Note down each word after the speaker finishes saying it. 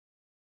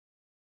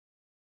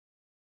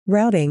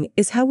Routing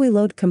is how we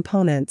load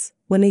components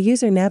when a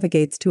user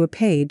navigates to a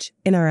page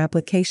in our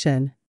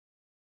application.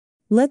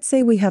 Let's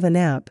say we have an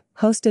app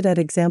hosted at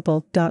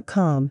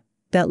example.com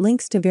that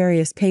links to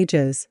various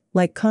pages,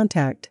 like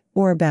Contact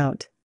or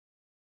About.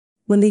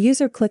 When the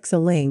user clicks a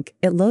link,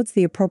 it loads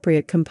the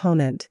appropriate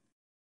component.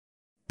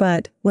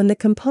 But when the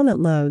component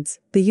loads,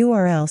 the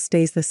URL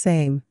stays the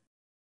same.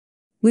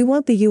 We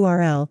want the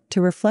URL to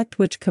reflect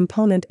which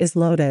component is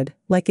loaded,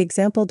 like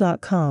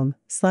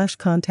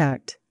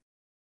example.com/contact.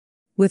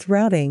 With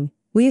routing,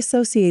 we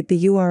associate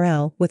the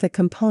URL with a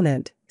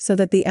component so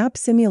that the app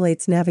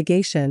simulates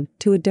navigation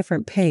to a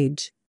different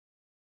page.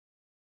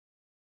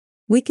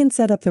 We can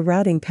set up the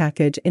routing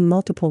package in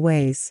multiple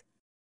ways.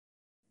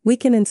 We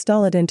can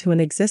install it into an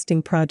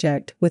existing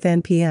project with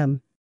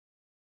npm.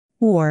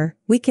 Or,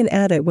 we can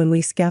add it when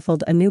we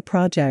scaffold a new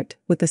project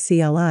with the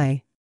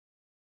CLI.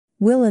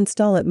 We'll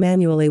install it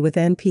manually with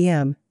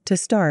npm to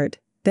start,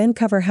 then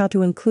cover how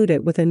to include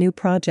it with a new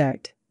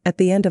project at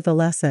the end of the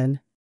lesson.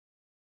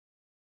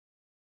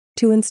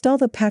 To install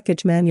the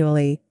package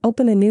manually,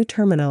 open a new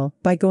terminal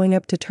by going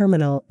up to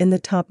Terminal in the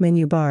top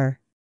menu bar.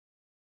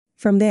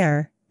 From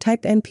there,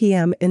 type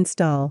npm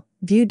install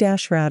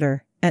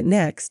vue-router at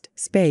next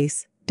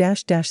space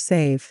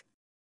 --save.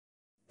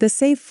 The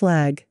save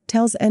flag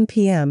tells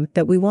npm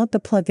that we want the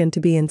plugin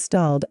to be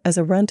installed as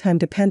a runtime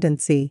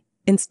dependency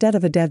instead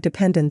of a dev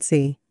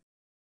dependency.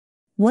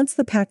 Once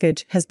the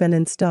package has been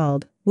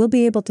installed, we'll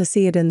be able to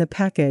see it in the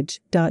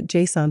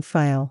package.json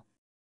file.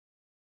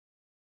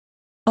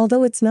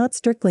 Although it's not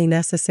strictly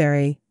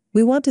necessary,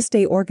 we want to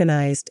stay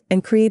organized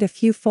and create a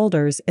few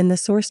folders in the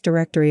source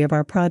directory of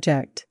our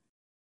project.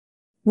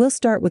 We'll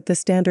start with the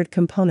standard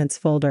components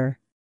folder.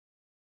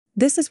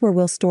 This is where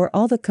we'll store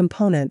all the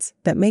components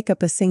that make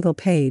up a single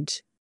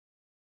page.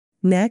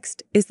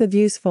 Next is the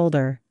views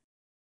folder.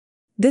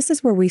 This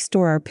is where we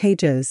store our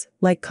pages,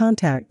 like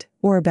Contact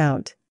or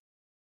About.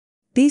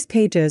 These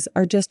pages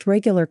are just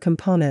regular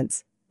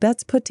components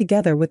that's put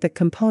together with the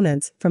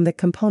components from the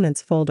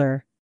components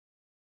folder.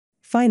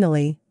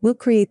 Finally, we'll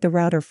create the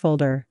router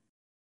folder.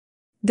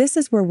 This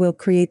is where we'll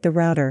create the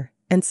router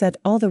and set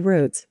all the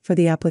routes for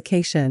the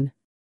application.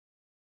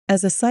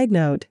 As a side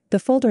note, the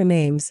folder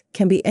names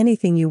can be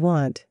anything you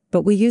want,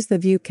 but we use the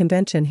Vue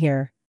convention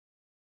here.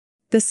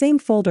 The same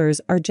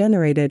folders are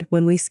generated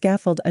when we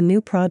scaffold a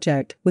new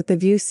project with the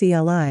Vue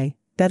CLI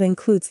that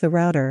includes the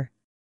router.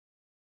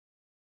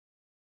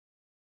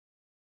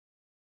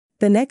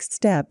 The next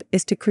step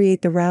is to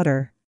create the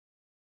router.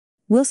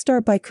 We'll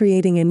start by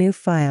creating a new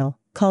file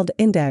called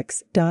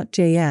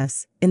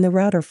index.js in the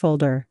router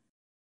folder.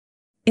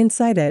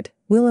 Inside it,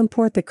 we'll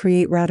import the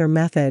createRouter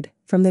method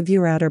from the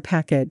vue.router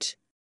package.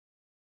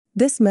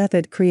 This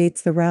method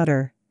creates the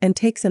router and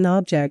takes an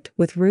object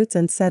with routes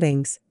and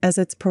settings as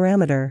its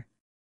parameter.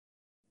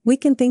 We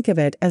can think of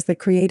it as the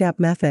createApp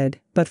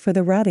method, but for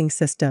the routing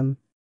system.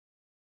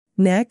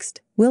 Next,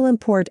 we'll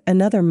import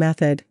another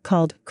method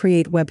called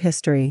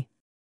createWebHistory.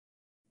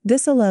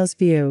 This allows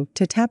Vue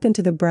to tap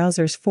into the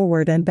browser's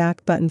forward and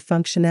back button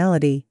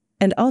functionality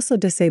and also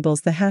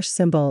disables the hash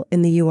symbol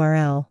in the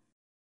URL.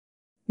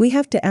 We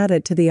have to add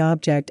it to the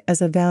object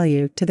as a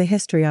value to the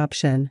history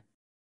option.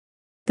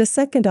 The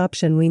second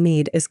option we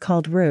need is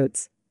called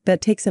routes,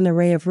 that takes an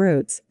array of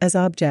routes as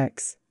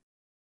objects.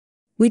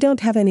 We don't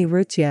have any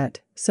routes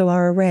yet, so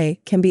our array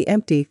can be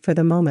empty for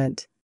the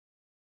moment.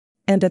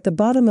 And at the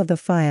bottom of the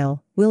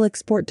file, we'll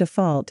export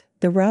default,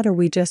 the router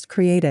we just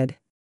created.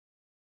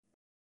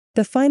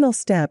 The final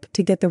step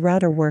to get the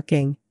router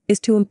working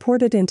is to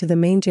import it into the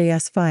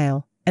main.js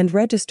file and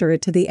register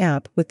it to the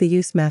app with the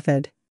use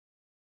method.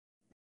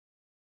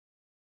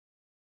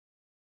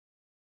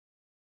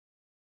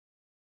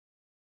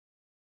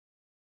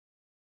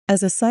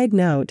 As a side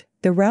note,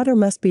 the router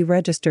must be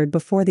registered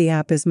before the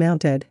app is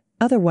mounted,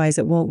 otherwise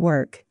it won't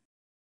work.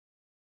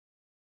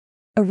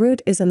 A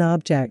route is an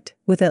object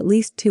with at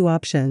least two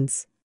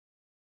options.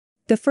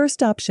 The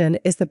first option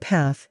is the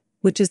path,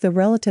 which is the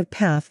relative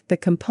path the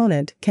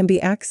component can be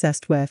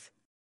accessed with.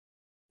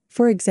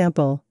 For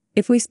example,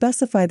 if we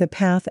specify the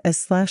path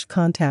as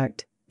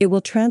 /contact, it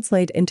will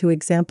translate into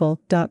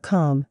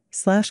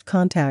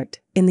example.com/contact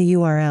in the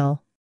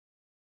URL.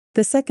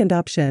 The second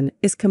option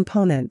is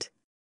component.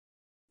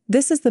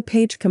 This is the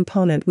page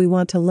component we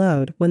want to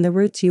load when the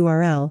root's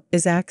URL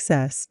is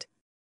accessed.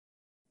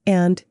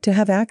 And, to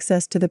have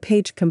access to the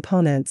page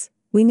components,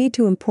 we need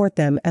to import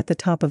them at the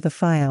top of the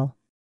file.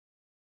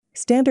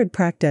 Standard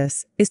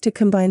practice is to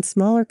combine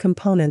smaller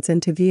components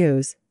into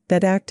views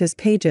that act as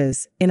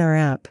pages in our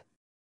app.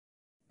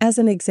 As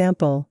an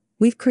example,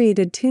 we've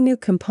created two new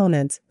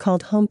components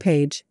called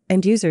Homepage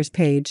and Users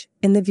Page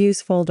in the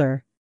Views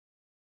folder.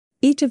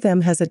 Each of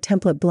them has a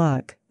template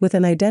block with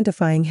an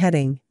identifying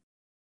heading.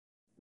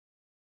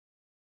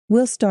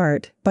 We'll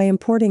start by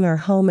importing our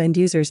home and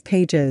users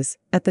pages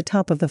at the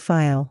top of the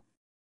file.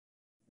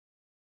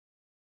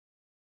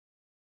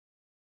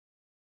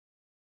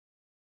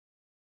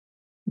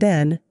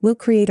 Then, we'll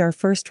create our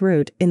first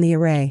route in the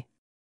array.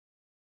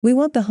 We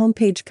want the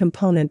homepage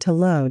component to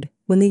load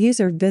when the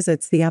user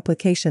visits the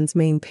application's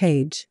main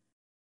page.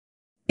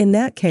 In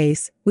that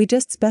case, we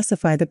just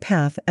specify the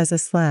path as a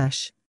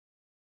slash.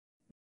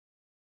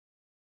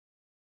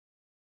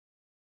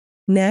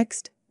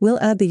 Next, we'll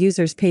add the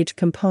user's page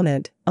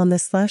component on the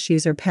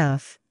 /user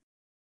path.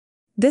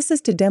 This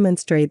is to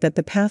demonstrate that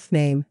the path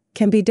name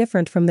can be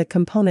different from the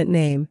component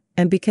name,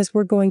 and because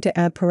we're going to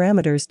add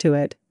parameters to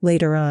it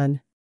later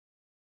on.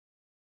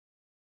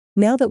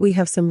 Now that we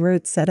have some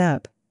routes set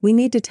up, we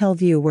need to tell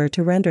Vue where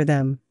to render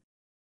them.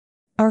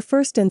 Our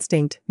first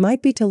instinct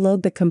might be to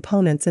load the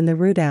components in the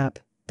root app,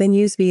 then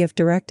use vf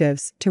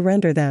directives to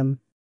render them.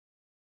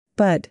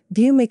 But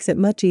Vue makes it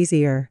much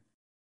easier.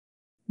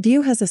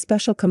 Vue has a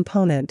special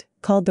component,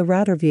 called the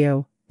router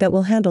view, that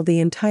will handle the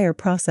entire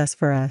process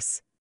for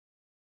us.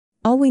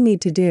 All we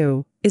need to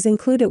do is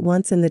include it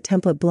once in the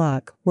template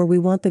block where we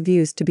want the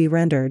views to be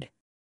rendered.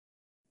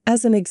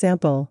 As an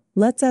example,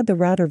 let's add the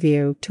router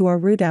view to our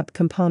root app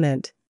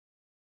component.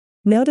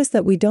 Notice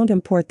that we don't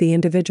import the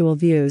individual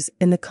views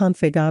in the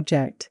config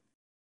object.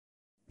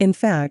 In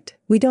fact,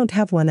 we don't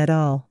have one at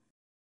all.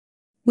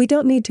 We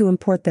don't need to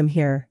import them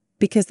here,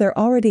 because they're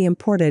already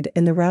imported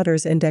in the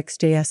router's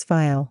index.js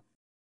file.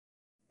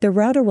 The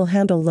router will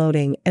handle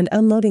loading and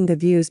unloading the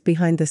views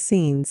behind the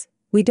scenes.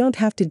 We don't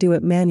have to do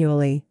it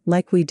manually,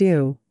 like we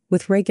do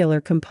with regular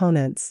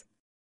components.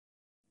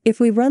 If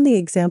we run the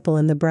example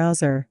in the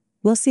browser,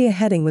 we'll see a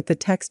heading with the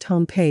text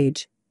home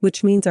page,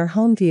 which means our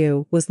home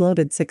view was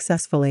loaded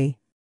successfully.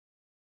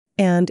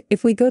 And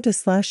if we go to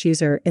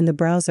 /user in the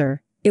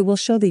browser, it will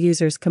show the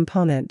user's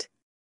component.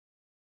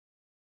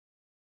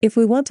 If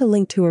we want to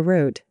link to a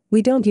route,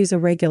 we don't use a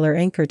regular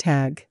anchor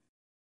tag.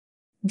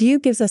 Vue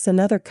gives us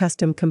another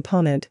custom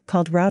component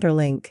called router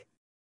link.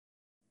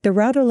 The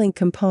router link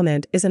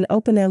component is an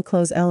open and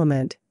close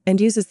element, and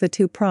uses the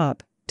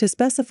to_prop to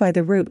specify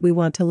the route we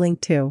want to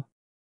link to.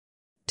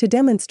 To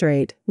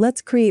demonstrate,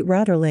 let's create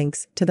router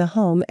links to the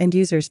home and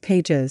users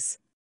pages.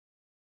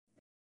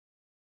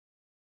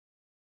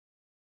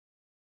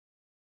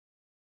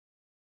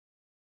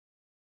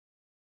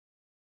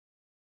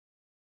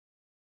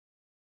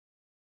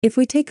 If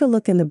we take a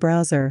look in the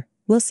browser,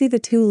 we'll see the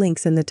two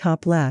links in the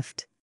top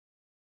left.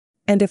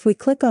 And if we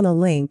click on a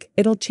link,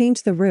 it'll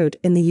change the route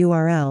in the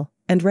URL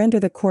and render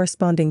the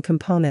corresponding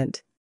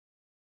component.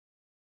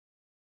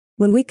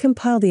 When we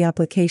compile the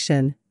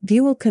application,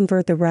 Vue will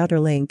convert the router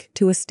link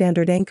to a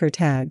standard anchor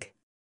tag.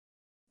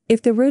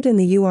 If the route in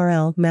the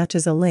URL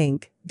matches a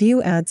link,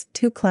 Vue adds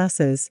two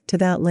classes to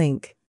that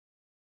link.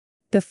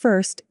 The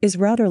first is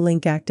router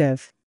link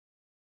active.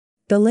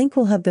 The link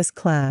will have this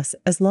class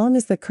as long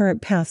as the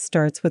current path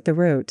starts with the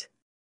route.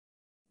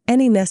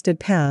 Any nested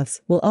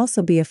paths will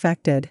also be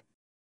affected.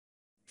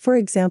 For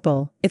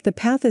example, if the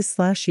path is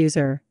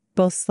 /user,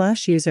 both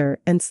 /user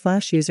and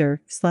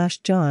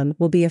 /user/John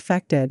will be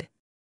affected.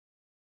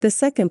 The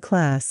second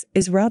class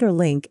is router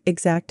link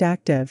exact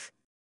active.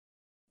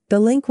 The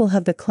link will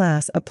have the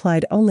class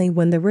applied only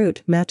when the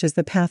route matches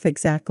the path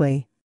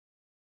exactly.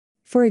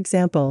 For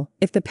example,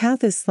 if the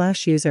path is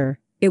 /user,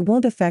 it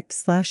won't affect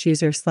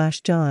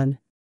 /user/John.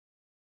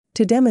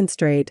 To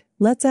demonstrate,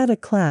 let's add a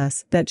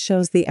class that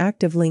shows the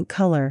active link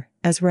color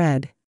as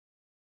red.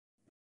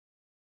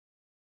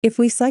 If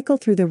we cycle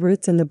through the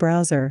routes in the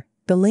browser,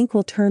 the link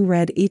will turn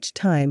red each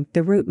time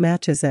the route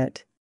matches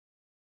it.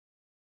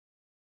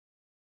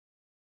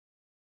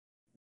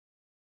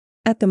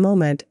 At the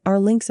moment, our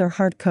links are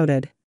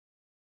hard-coded.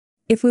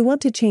 If we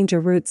want to change a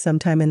route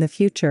sometime in the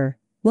future,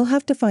 we'll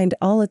have to find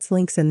all its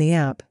links in the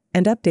app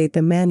and update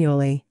them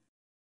manually.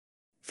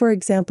 For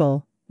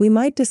example, we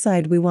might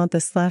decide we want the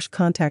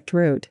 /contact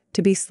route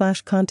to be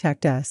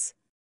 /contact us.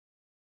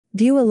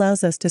 Vue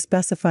allows us to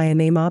specify a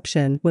name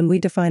option when we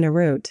define a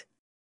route.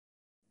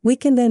 We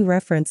can then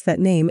reference that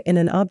name in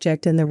an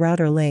object in the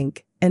router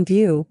link, and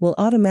Vue will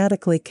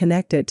automatically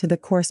connect it to the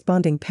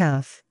corresponding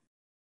path.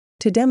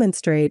 To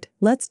demonstrate,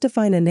 let's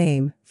define a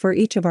name for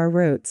each of our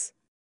routes.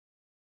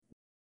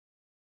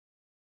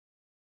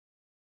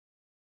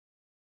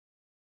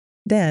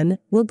 Then,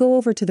 we'll go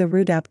over to the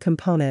root app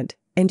component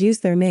and use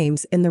their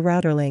names in the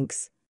router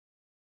links.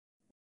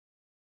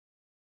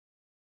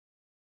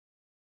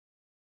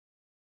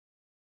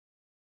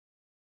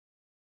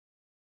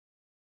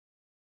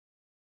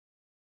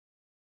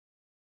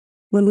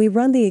 When we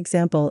run the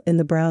example in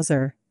the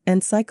browser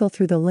and cycle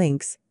through the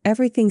links,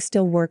 everything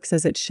still works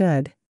as it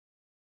should.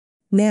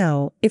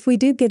 Now, if we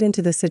do get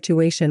into the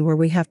situation where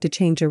we have to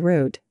change a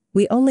route,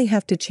 we only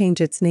have to change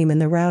its name in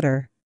the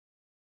router.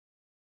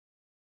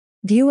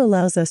 Vue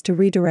allows us to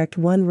redirect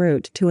one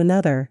route to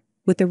another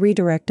with the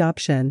redirect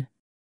option.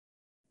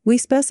 We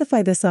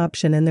specify this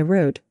option in the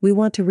route we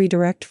want to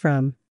redirect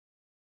from.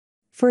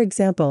 For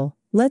example,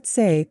 let's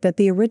say that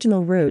the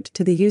original route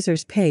to the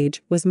user's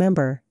page was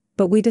member,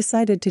 but we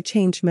decided to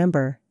change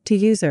member to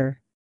user.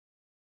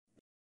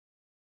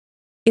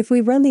 If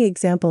we run the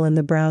example in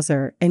the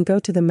browser and go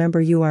to the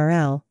member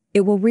URL,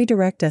 it will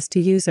redirect us to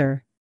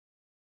user.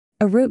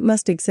 A route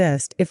must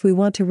exist if we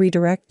want to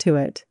redirect to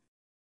it.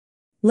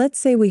 Let's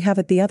say we have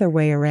it the other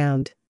way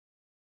around.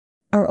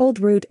 Our old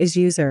route is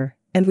user,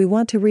 and we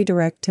want to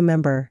redirect to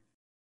member.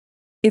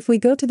 If we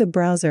go to the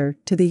browser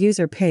to the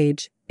user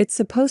page, it's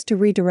supposed to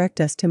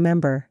redirect us to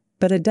member,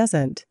 but it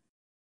doesn't.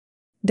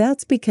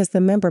 That's because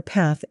the member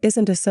path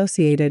isn't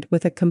associated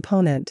with a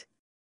component.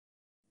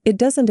 It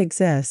doesn't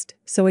exist,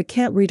 so it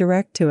can't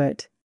redirect to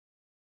it.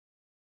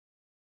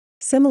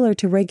 Similar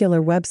to regular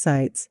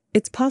websites,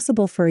 it's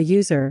possible for a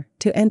user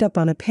to end up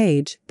on a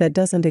page that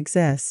doesn't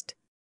exist.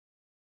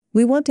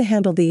 We want to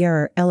handle the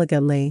error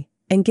elegantly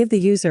and give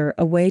the user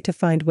a way to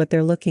find what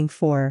they're looking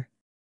for.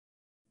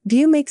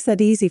 Vue makes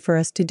that easy for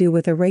us to do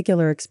with a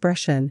regular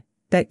expression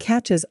that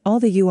catches all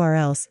the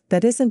URLs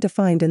that isn't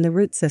defined in the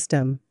root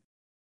system.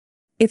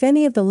 If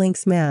any of the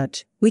links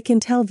match, we can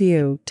tell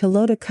Vue to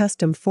load a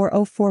custom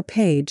 404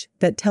 page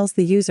that tells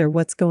the user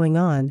what's going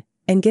on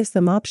and gives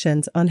them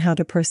options on how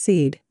to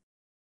proceed.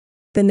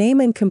 The name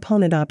and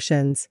component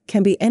options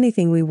can be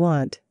anything we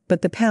want,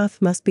 but the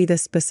path must be the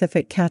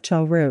specific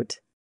catch-all root.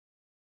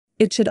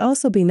 It should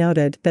also be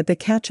noted that the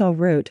catch-all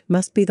root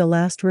must be the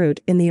last root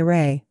in the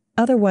array,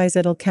 otherwise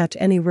it'll catch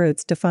any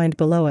roots defined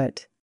below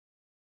it.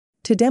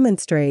 To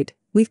demonstrate,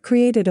 we've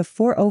created a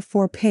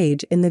 404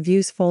 page in the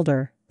views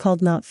folder,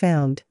 called Not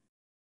Found.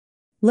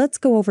 Let's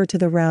go over to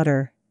the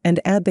router, and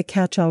add the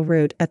catch-all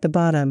root at the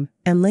bottom,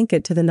 and link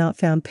it to the Not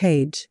Found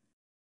page.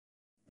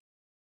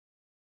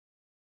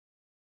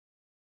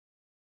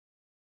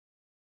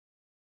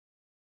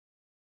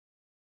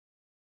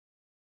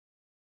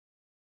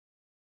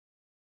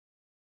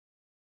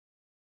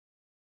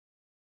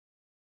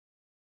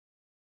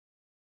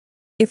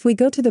 If we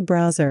go to the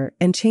browser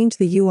and change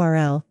the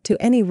URL to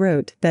any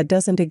root that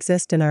doesn't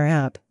exist in our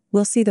app,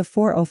 we'll see the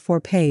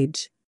 404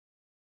 page.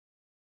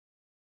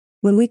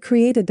 When we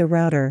created the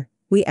router,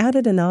 we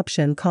added an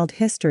option called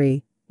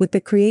History, with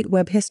the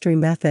createWebHistory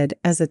method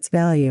as its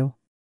value.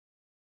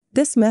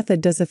 This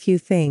method does a few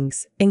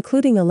things,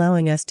 including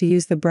allowing us to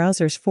use the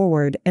browser's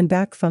forward and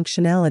back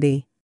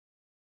functionality.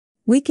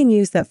 We can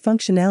use that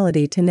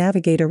functionality to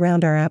navigate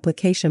around our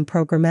application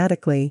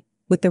programmatically,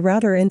 with the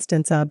router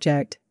instance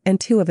object and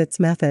two of its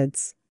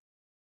methods.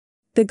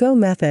 The Go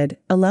method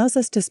allows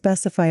us to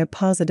specify a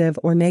positive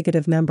or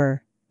negative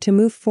number, to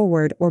move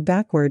forward or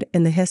backward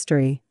in the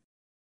history.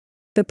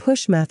 The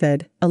Push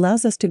method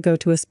allows us to go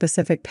to a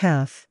specific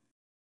path.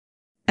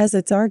 As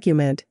its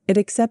argument, it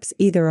accepts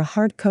either a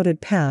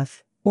hard-coded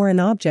path or an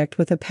object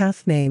with a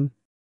path name.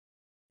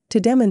 To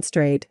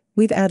demonstrate,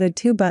 we've added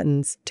two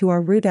buttons to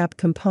our root app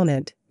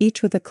component,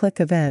 each with a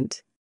click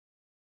event.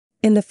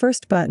 In the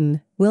first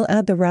button, we'll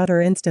add the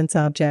router instance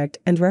object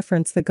and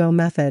reference the Go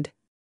method.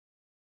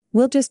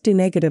 We'll just do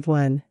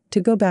 -1 to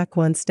go back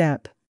one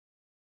step.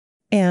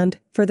 And,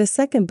 for the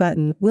second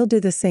button, we'll do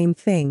the same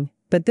thing,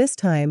 but this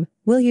time,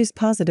 we'll use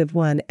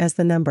 +1 as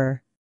the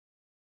number.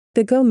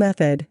 The Go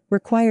method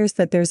requires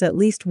that there's at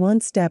least one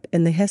step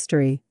in the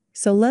history,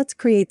 so let's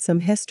create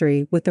some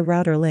history with the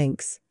router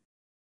links.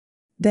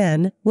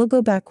 Then, we'll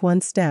go back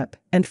one step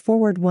and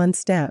forward one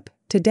step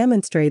to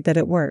demonstrate that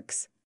it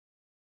works.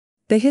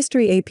 The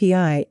History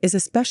API is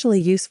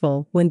especially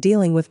useful when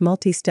dealing with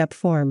multi-step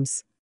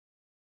forms.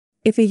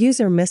 If a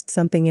user missed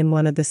something in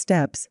one of the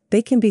steps,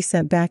 they can be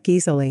sent back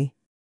easily.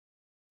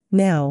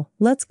 Now,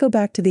 let's go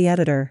back to the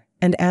editor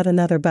and add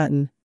another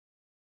button.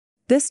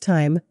 This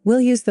time, we'll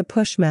use the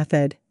Push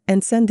method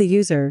and send the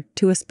user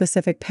to a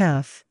specific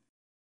path.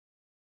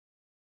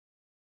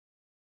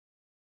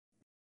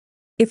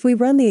 If we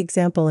run the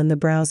example in the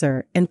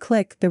browser and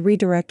click the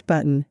Redirect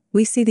button,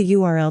 we see the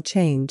URL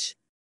change.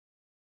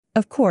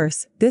 Of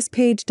course, this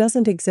page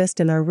doesn't exist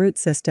in our root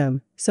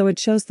system, so it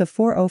shows the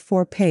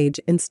 404 page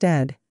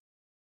instead.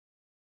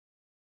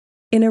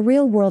 In a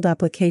real-world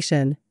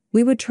application,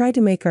 we would try to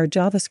make our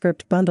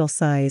JavaScript bundle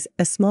size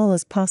as small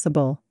as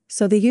possible,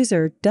 so the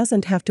user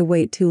doesn't have to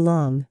wait too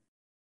long.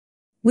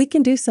 We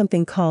can do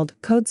something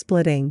called code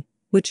splitting,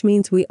 which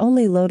means we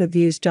only load a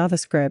view's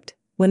JavaScript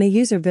when a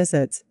user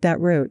visits that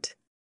root.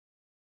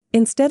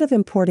 Instead of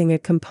importing a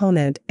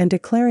component and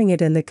declaring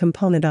it in the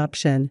component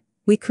option,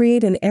 we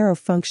create an arrow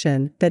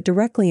function that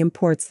directly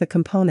imports the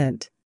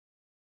component.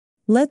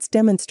 Let's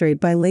demonstrate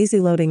by lazy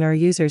loading our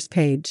user's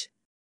page.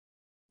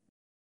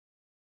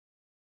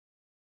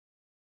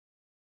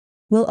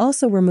 We'll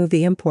also remove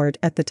the import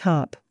at the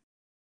top.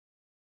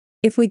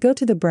 If we go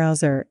to the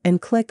browser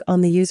and click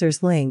on the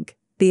user's link,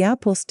 the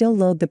app will still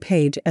load the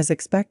page as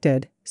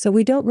expected, so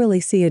we don't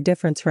really see a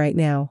difference right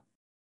now.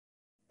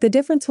 The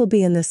difference will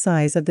be in the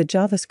size of the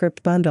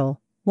JavaScript bundle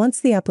once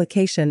the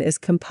application is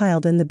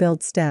compiled in the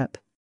build step.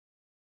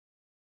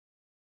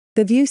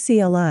 The Vue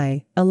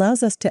CLI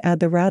allows us to add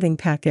the routing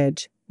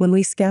package when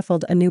we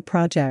scaffold a new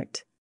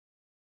project.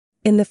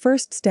 In the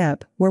first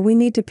step, where we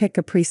need to pick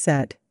a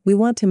preset, we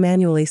want to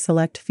manually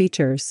select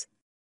features.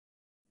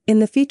 In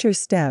the features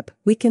step,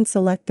 we can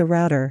select the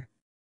router.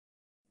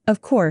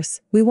 Of course,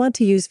 we want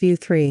to use Vue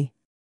 3.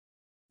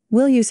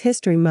 We'll use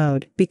history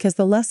mode because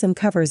the lesson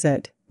covers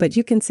it, but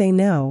you can say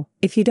no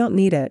if you don't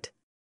need it.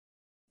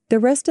 The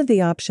rest of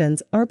the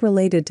options aren't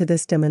related to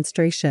this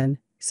demonstration,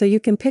 so you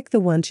can pick the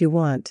ones you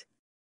want.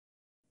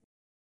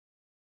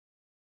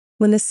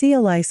 When the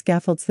CLI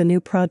scaffolds the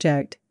new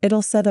project,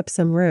 it'll set up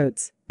some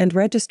routes and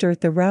register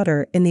the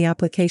router in the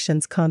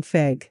application's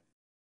config.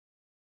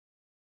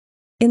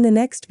 In the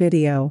next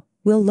video,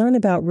 we'll learn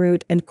about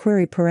route and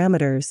query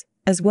parameters,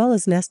 as well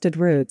as nested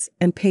routes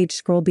and page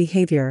scroll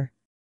behavior.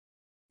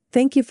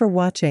 Thank you for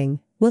watching.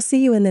 We'll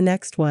see you in the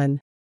next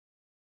one.